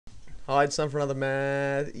Hi, it's time for another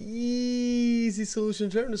math easy solution.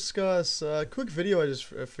 Trying to discuss a quick video I just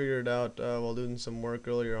figured out while doing some work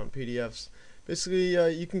earlier on PDFs. Basically,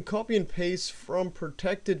 you can copy and paste from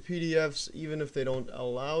protected PDFs even if they don't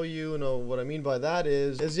allow you. What I mean by that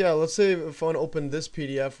is yeah, let's say if I want to open this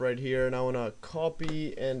PDF right here and I want to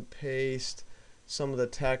copy and paste some of the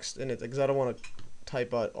text in it, because I don't want to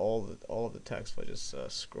type out all of the text. If I just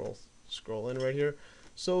scroll in right here.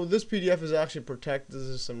 So this PDF is actually protected. This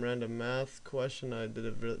is some random math question. I did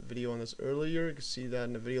a video on this earlier. You can see that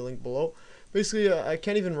in the video link below. Basically, I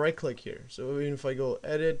can't even right click here. So even if I go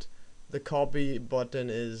edit, the copy button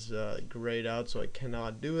is grayed out, so I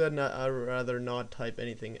cannot do that. I'd rather not type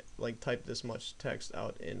anything, like type this much text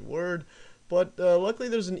out in Word. But luckily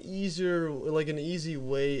there's an easy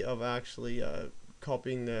way of actually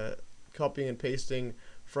copying and pasting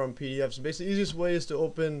from PDFs. So basically, the easiest way is to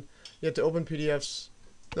open PDFs.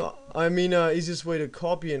 No, I mean easiest way to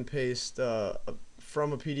copy and paste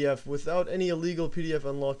from a PDF without any illegal PDF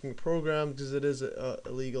unlocking program, because it is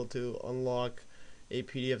illegal to unlock a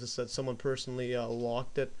PDF that someone personally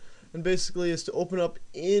locked it. And basically is to open up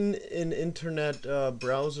in an internet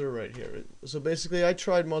browser right here. So basically I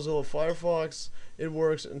tried Mozilla Firefox, it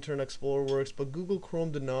works, Internet Explorer works, but Google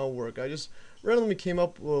Chrome did not work. I just randomly came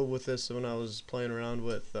up with this when I was playing around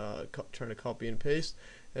with trying to copy and paste,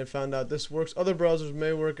 and found out this works. Other browsers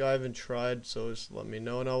may work, I haven't tried, so just let me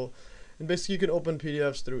know. And basically you can open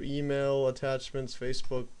PDFs through email, attachments,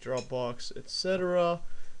 Facebook, Dropbox, etc.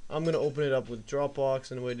 I'm going to open it up with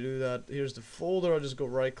Dropbox, and the way to do that, here's the folder. I'll just go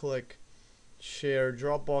right click, share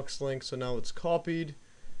Dropbox link, so now it's copied.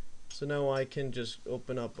 So now I can just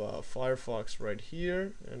open up Firefox right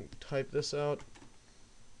here and type this out.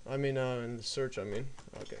 I mean in the search,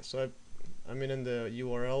 okay, so I mean in the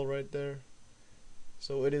URL right there.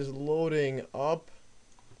 So it is loading up.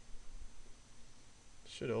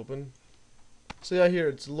 Should open. So yeah, here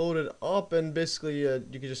it's loaded up, and basically you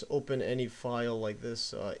can just open any file like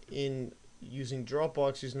this in using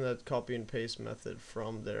Dropbox, using that copy and paste method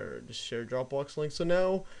from their just share Dropbox link. So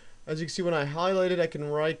now, as you can see, when I highlight it, I can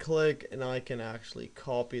right click and I can actually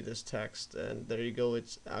copy this text, and there you go,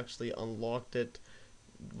 it's actually unlocked it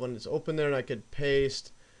when it's open there, and I could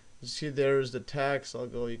paste. You see there's the text.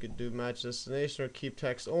 You could do match destination or keep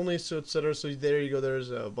text only, so etc. So there you go,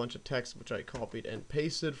 there's a bunch of text which I copied and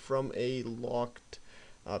pasted from a locked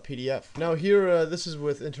PDF. Now here, this is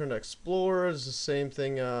with Internet Explorer. It's the same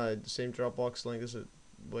thing, same Dropbox link. This is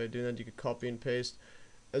a way of doing that. You could copy and paste.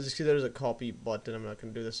 As you see, there's a copy button. I'm not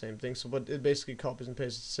going to do the same thing. But it basically copies and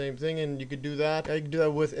pastes the same thing, and you could do that. You can do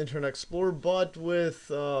that with Internet Explorer, but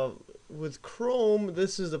with Chrome,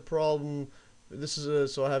 this is the problem.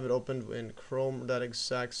 So I have it opened in Chrome, that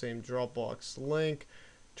exact same Dropbox link.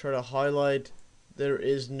 Try to highlight. There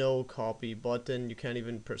is no copy button. You can't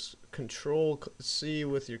even press Control C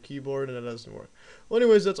with your keyboard, and it doesn't work. Well,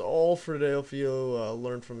 anyways, that's all for today. Hope you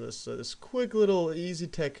learned from this this quick little easy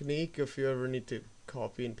technique. If you ever need to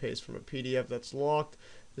copy and paste from a PDF that's locked,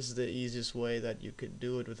 this is the easiest way that you could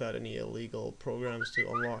do it without any illegal programs to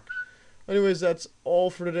unlock. Anyways, that's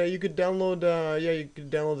all for today. You could download,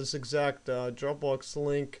 this exact Dropbox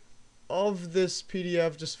link of this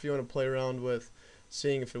PDF just if you want to play around with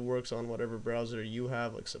seeing if it works on whatever browser you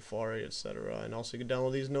have, like Safari, etc. And also you can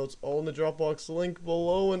download these notes all in the Dropbox link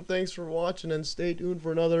below. And thanks for watching, and stay tuned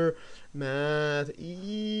for another math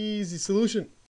easy solution.